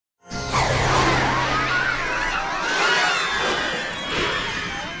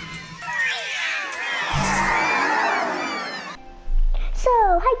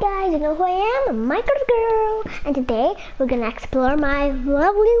know who I am? Minecraft Girl, and today we're gonna explore my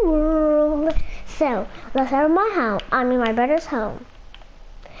lovely world. So let's start with my home. I mean my brother's home.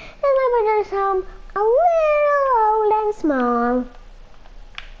 And my brother's home, a little old and small.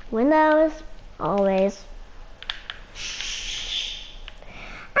 Windows, always.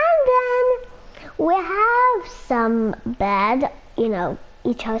 And then we have some bed. You know,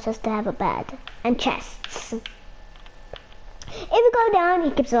 each house has to have a bed and chests. If you go down,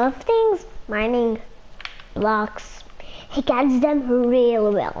 he keeps a lot of things, mining blocks. He gets them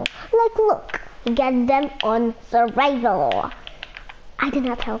real well. Like, look, he gets them on survival. I did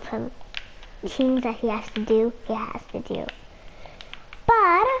not help him. Things that he has to do, he has to do.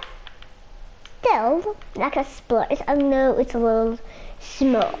 But still, like explorers, I know it's a little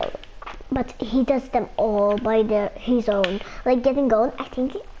small, but he does them all by his own. Like getting gold, I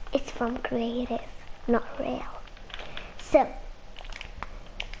think it's from creative, not real. So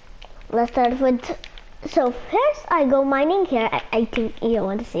let's start with, so first I go mining here. I think you don't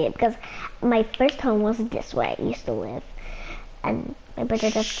want to see it because my first home was this way I used to live, and my brother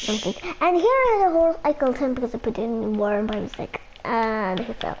does something. And here is a horse. I killed him because I put it in water by mistake, and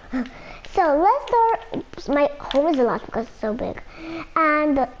he fell. So let's start. My home is a lot because it's so big,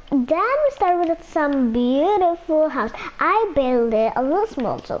 and then we start with some beautiful house. I built it a little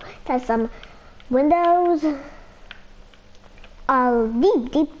small, so it has some windows, a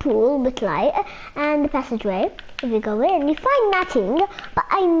deep pool with light, and the passageway. If you go in, you find nothing, but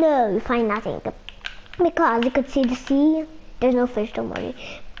I know you find nothing because you could see the sea. There's no fish, don't worry.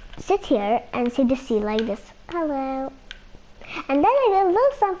 Sit here and see the sea like this. Hello. And then I did a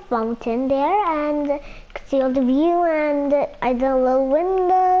little some fountain there, and you could see all the view, and I did a little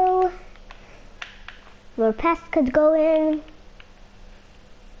window where pests could go in.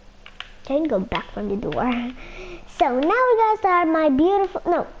 Can go back from the door. So now we're gonna start my beautiful,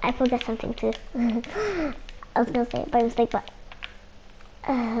 no, I forgot something too. I was gonna say it by mistake, but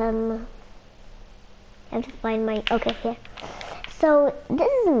I have to find my, okay, here. So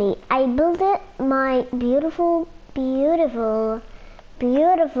this is me. I built it, my beautiful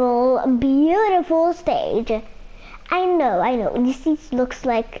stage. I know, this seat looks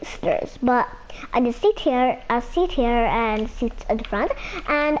like stairs, but I just sit here, and sit at the front,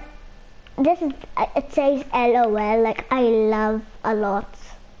 and this is, it says LOL, like I love a lot.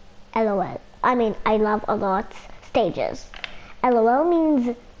 LOL. I mean, I love a lot stages. LOL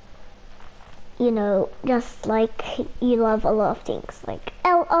means, you know, just like you love a lot of things. Like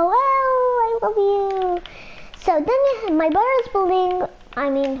LOL, I love you. So then my brother's building,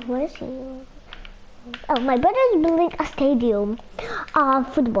 where is he? Oh, my brother's building a stadium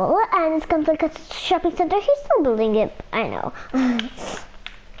of football, and it's kind of like a shopping center. He's still building it, I know.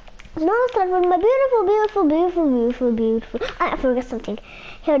 So now let's start with my beautiful. I forgot something.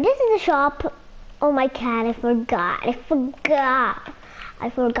 Here, this is the shop. Oh my god, I forgot. I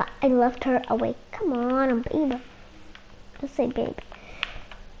left her awake. Come on, baby. Just say baby.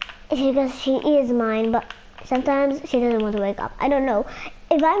 It's because she is mine, but sometimes she doesn't want to wake up. I don't know.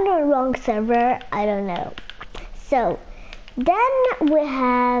 If I'm on the wrong server, I don't know. So then we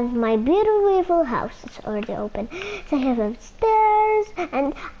have my beautiful house. It's already open. So I have some stairs,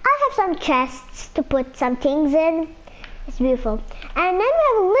 and I have some chests to put some things in. It's beautiful. And then we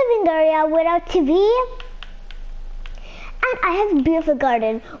have a living area without TV. And I have a beautiful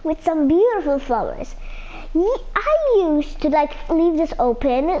garden with some beautiful flowers. I used to leave this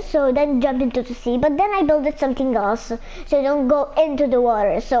open, so then jump into the sea, but then I built it something else, so you don't go into the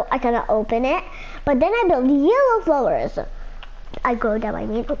water, so I cannot open it. But then I built yellow flowers. I grow them,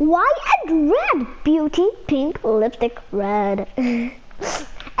 white and red. Beauty, pink, lipstick, red. I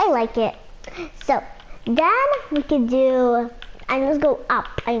like it. So then we could do, and let's go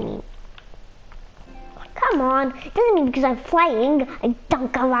up, Come on, it doesn't mean because I'm flying, I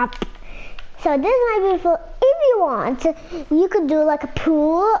don't go up. So this is my beautiful, if you want, you could do like a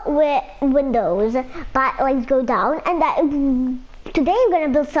pool with windows, but let's go down, and that, today I'm gonna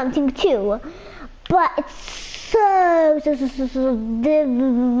build something too, but it's so difficult,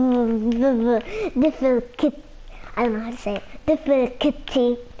 I don't know how to say it,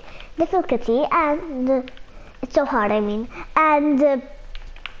 difficulty, and it's so hard, and I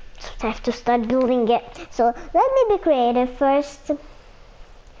have to start building it. So let me be creative first,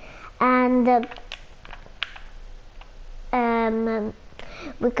 and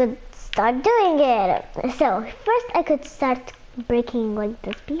we could start doing it. So first I could start breaking like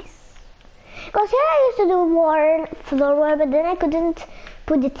this piece, because here I used to do more floor work, but then I couldn't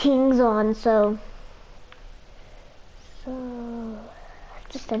put the things on, so I have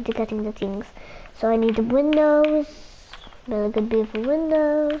to start getting the things. So I need the windows, really good beautiful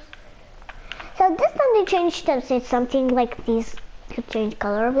windows. So this time they changed them. Say something like these could change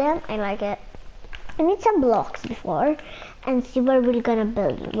color of them. I like it. I need some blocks before and see where we're gonna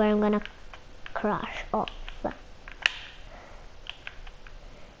build, where I'm gonna crash off.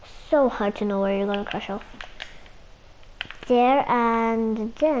 So hard to know where you're gonna crash off. There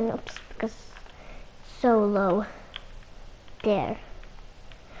and then, oops, because so low. There.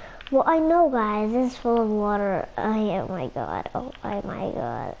 Well, I know, guys, this is full of water. Oh my god. Oh my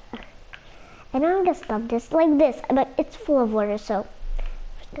god. And I'm gonna stop this like this, but it's full of water, so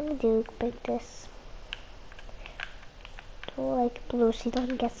I'm gonna do like this. Like Lucy,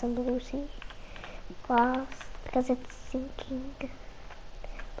 don't get some Lucy. Fast, because it's sinking.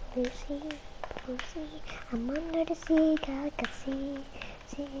 Lucy, Lucy, I'm under the sea, God can see,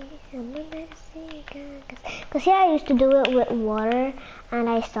 I'm under the sea, God can see. Because here I used to do it with water, and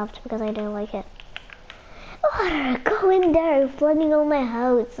I stopped because I didn't like it. Water, go in there, flooding all my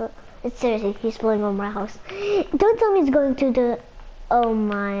house. It's seriously, he's flooding all my house. Don't tell me it's going to the, oh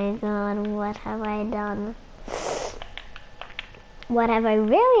my god, what have I done? What have I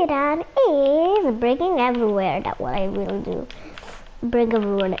really done is breaking everywhere. That's what I really do. Break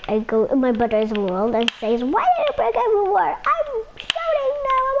everywhere. I go in my brother's world and says, why did you break everywhere? I'm shouting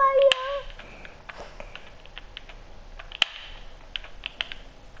now about you.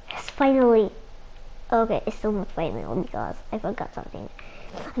 Yes, finally. Okay, it's still not final because I forgot something.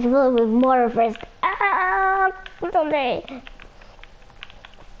 I should fill it with water first. Something.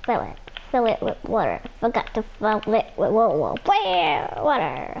 Fill it with water. Forgot to fill it with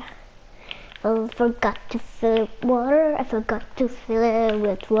water. I forgot to fill it with water. I forgot to fill it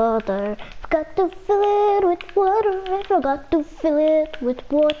with water. Forgot to fill it with water. I forgot to fill it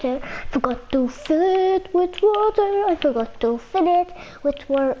with water. Forgot to fill it with water. I forgot to fill it with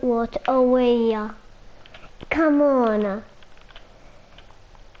water. Oh yeah. Come on.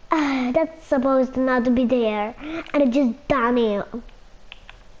 That's supposed not to be there. And it just done it.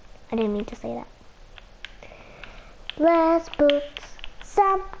 I didn't mean to say that. Let's put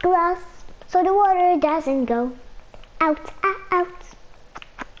some glass so the water doesn't go out.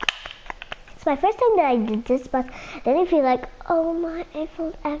 It's my first time that I did this, but then I feel like, oh my, I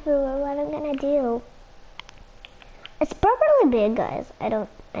filled everywhere. What I'm gonna do? It's properly big, guys. I don't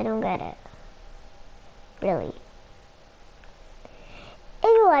get it. Really. If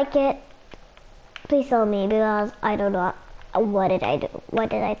you like it, please tell me because I don't know what did I do. Why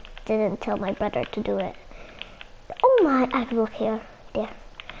did I didn't tell my brother to do it? Oh my, I can look here, there.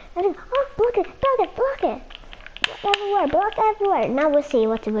 I think, oh, block it. Block everywhere. Now we'll see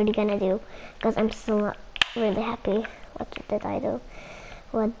what we're really gonna do. Because I'm still not really happy. What did I do?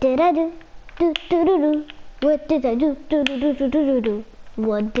 What did I do? Do. What did I do? Do.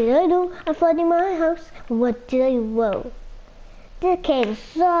 What did I do? I'm flooding my house. What did I do? Whoa. This cave is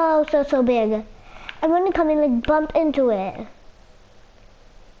so big. I'm gonna come and like bump into it.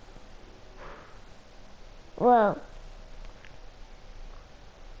 Whoa.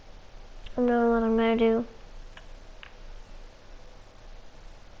 I don't know what I'm gonna do.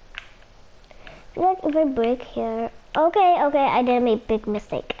 I feel like if I break here. Okay, I did make a big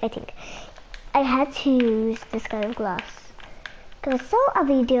mistake, I think. I had to use this kind of glass. Because I saw a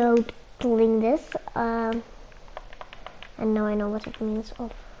video doing this. And now I know what it means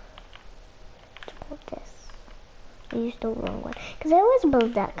of this. I used the wrong one. Because I always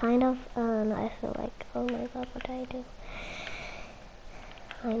build that kind of, and I feel like, oh my god, what did I do?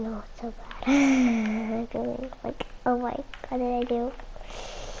 I know it's so bad. I feel like, oh my god, what did I do?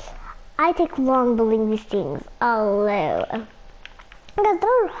 I take long building these things. Although, because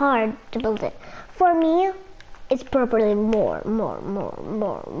they're hard to build it. For me, it's properly more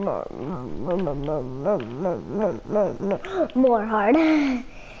hard.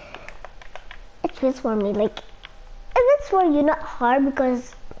 It feels for me like, if it's for you not hard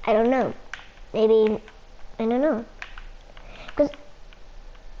because, I don't know, maybe, I don't know. Because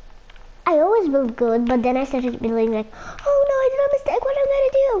I always build good, but then I started building like, oh no, I did a mistake, what am I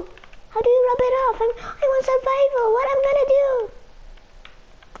gonna do? How do you rub it off? I want survival, what I'm gonna do?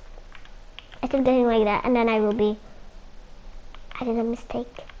 I started getting like that, and then I will be, I did a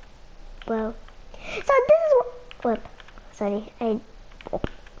mistake. Well, so this is what, whoop, sorry, whoop.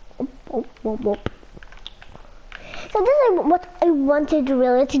 So this is what I wanted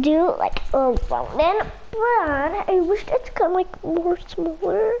really to do, like, oh, well, then, but I wish it's kind of like more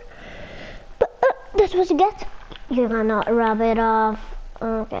smaller, but that's what you get. You're gonna rub it off.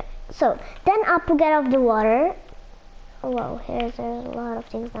 Okay, so then up to get off the water. Oh, wow, there's a lot of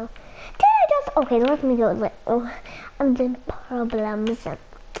things now. Okay, let me go. Oh, I'm in problems.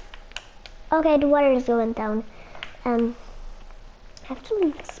 Okay, the water is going down. I have to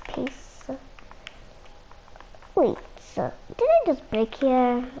leave space. Wait, so did I just break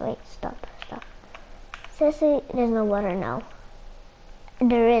here? Wait, stop. Seriously, there's no water now.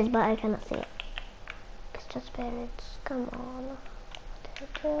 There is, but I cannot see it. It's just spirits. Come on.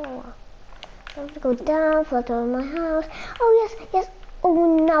 I have to go down, float over my house. Oh yes.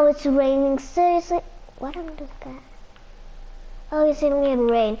 Oh, now it's raining. Seriously, what happened to the cat? Oh, he's sitting in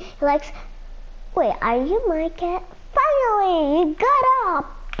rain. He likes. Wait, are you my cat? Finally, you got up,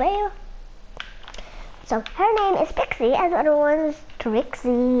 babe. So her name is Pixie, and the other one is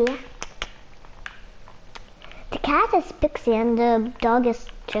Trixie. The cat is Pixie, and the dog is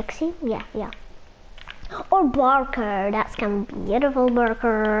Trixie. Yeah. Or Barker. That's kind of beautiful,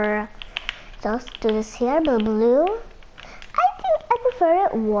 Barker. So let's do this here, blue. I think I prefer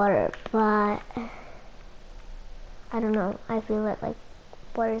it water, but I don't know. I feel that like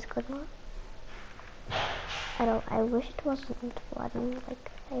water is good more. I wish it wasn't flooding.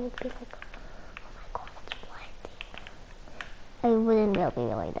 Like I would be like, oh my god, it's flooding. I wouldn't really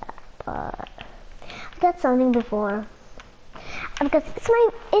be like that, but I got something before because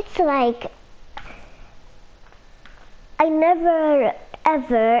it's like I never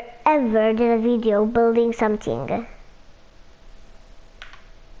ever did a video building something.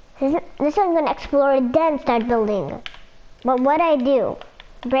 This I'm gonna explore it, then start building. But what I do?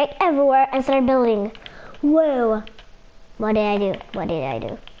 Break everywhere and start building. Whoa! What did I do?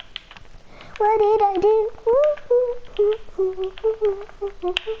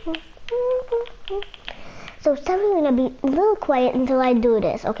 So I'm gonna be a little quiet until I do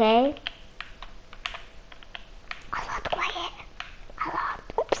this, okay? A lot quiet.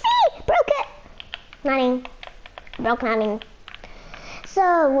 Oopsie! Broke it! Nothing. Broke nothing.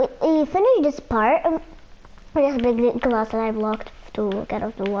 So we finished this part. This big glass that I blocked to get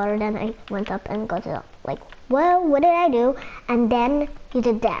off the water. Then I went up and got it up. Like, whoa, what did I do? And then you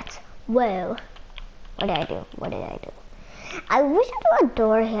did that. Whoa. What did I do? I wish I do a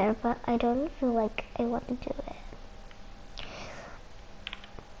door here, but I don't feel like I want to do it.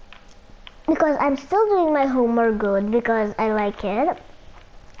 Because I'm still doing my homework good because I like it.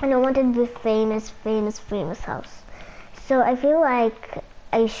 And I want it to be famous house. So I feel like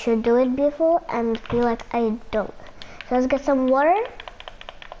I should do it before and feel like I don't. So let's get some water.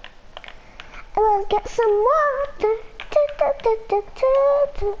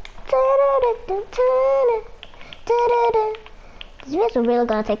 This video is really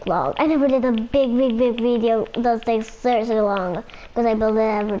gonna take long. I never did a big video that takes seriously long because I built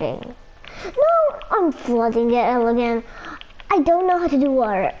everything. No, I'm flooding it again. I don't know how to do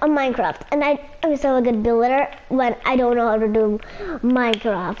water on Minecraft, and I'm so a good builder when I don't know how to do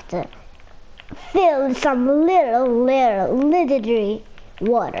Minecraft. Fill some little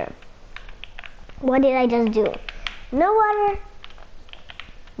water. What did I just do? No water,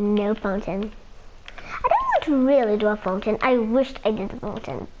 no fountain. I don't want to really do a fountain. I wished I did a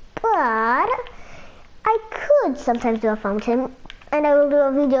fountain, but I could sometimes do a fountain, and I will do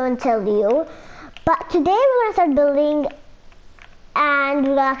a video and tell you. But today we're gonna start building and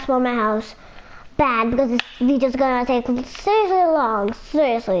we're gonna explore my house bad because this video is gonna take seriously long.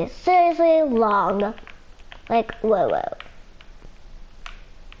 Seriously long. Like, whoa.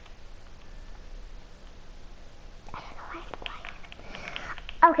 I don't know why I'm quiet.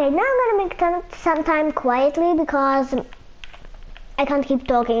 Okay, now I'm gonna make some time quietly because I can't keep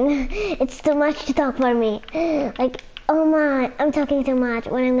talking. It's too much to talk for me. Like, oh my, I'm talking too much.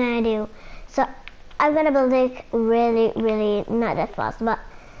 What am I gonna do? So I'm gonna build it really not that fast, but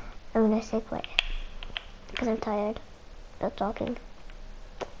I'm gonna stay quiet because I'm tired of talking.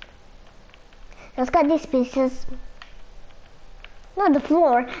 Let's cut these pieces. Not the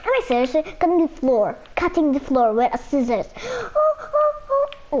floor. Am I seriously cutting the floor? Cutting the floor with a scissors.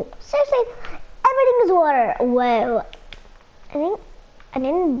 Oh, seriously, everything is water. Whoa. I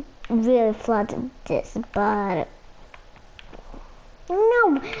didn't really flood this, but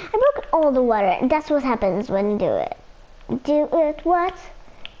no, I broke all the water. That's what happens when you do it. Do it what?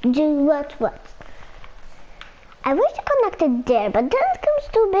 I wish I connected there, but then it comes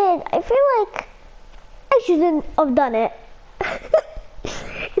too big. I feel like I shouldn't have done it.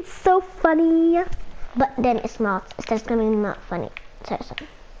 It's so funny. But then it's not. It's just gonna be not funny. Seriously.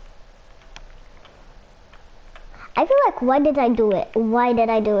 I feel like, why did I do it?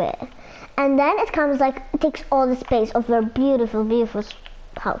 And then it comes like, it takes all the space of your beautiful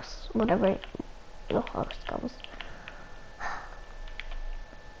house, whatever your house comes.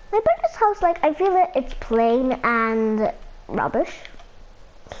 My brother's house, like, I feel that it's plain and rubbish.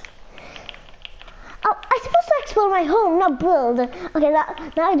 Oh, I'm supposed to explore my home, not build. Okay, now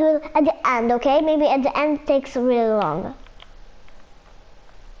I do it at the end, okay? Maybe at the end takes really long.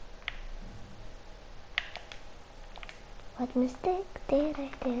 What mistake did I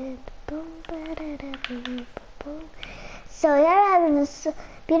did? Boom, ba-da-da, boom, boom. So here I have this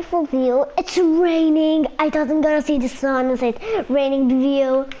beautiful view. It's raining. I thought I'm gonna see the sun and say raining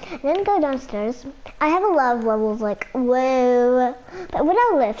view. And then go downstairs. I have a lot of levels, like whoa, but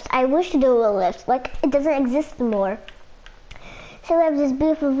without lifts. I wish to do a lift. Like it doesn't exist anymore. So we have this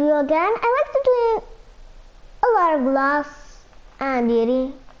beautiful view again. I like to do a lot of glass and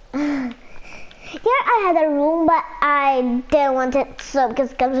beauty. Here I had a room, but I didn't want it so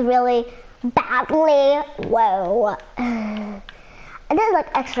because it comes really badly. Whoa. I did like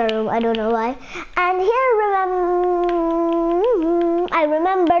extra room, I don't know why. And here I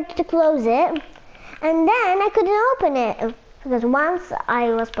remembered to close it. And then I couldn't open it. Because once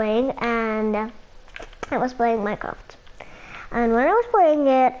I was playing and I was playing Minecraft. And when I was playing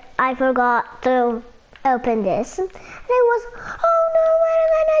it, I forgot to open this. And it was, oh no, what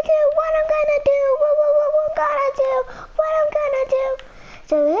am I gonna do? What I'm gonna do? What I'm gonna do? What I'm gonna do?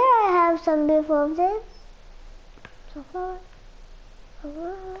 So here I have some beautiful of this.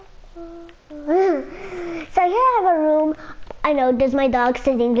 So here I have a room. I know there's my dog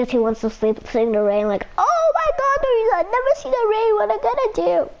sitting because he wants to sleep in the rain. Like, oh my God, I've never seen the rain. What am I gonna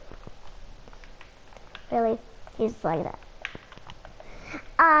do? Really, he's like that.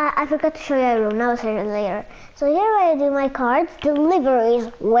 I forgot to show you a room. Now I'll show you later. So here I do my cards. Deliveries.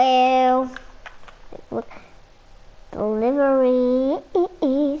 Well, look. Deliveries. So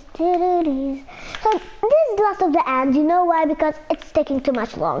this is the last of the end. You know why? Because it's taking too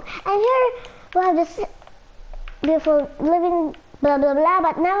much long. And here we'll have this beautiful living blah blah blah.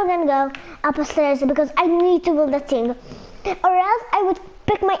 But now we're gonna go upstairs because I need to build a thing, or else I would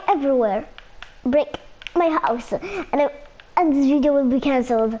break my house, and this video will be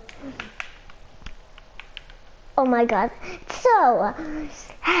cancelled. Oh my God. So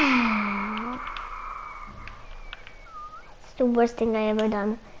it's the worst thing I ever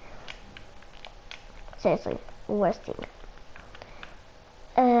done. Seriously, worst thing.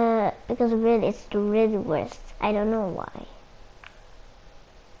 Because really, it's the really worst. I don't know why.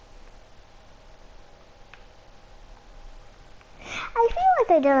 I feel like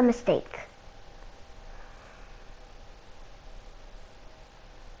I did a mistake.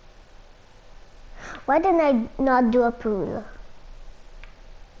 Why didn't I not do a pool?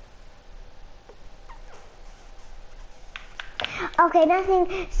 Okay,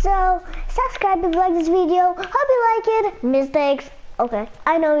 nothing. So, subscribe if you like this video. Hope you like it. Mistakes. Okay,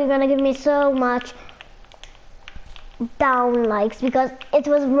 I know you're gonna give me so much down likes because it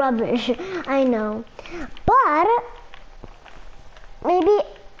was rubbish. I know. But, maybe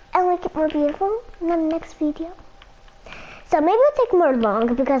I'll make it more beautiful in the next video. So maybe it'll take more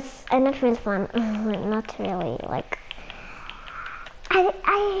long because I'm not really fun. Not really, like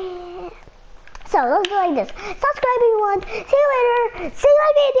so let's do like this. Subscribe if you want. See you later. See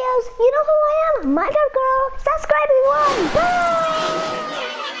my videos. You know who I am. Minecraft Girl. Subscribe if you want. Bye.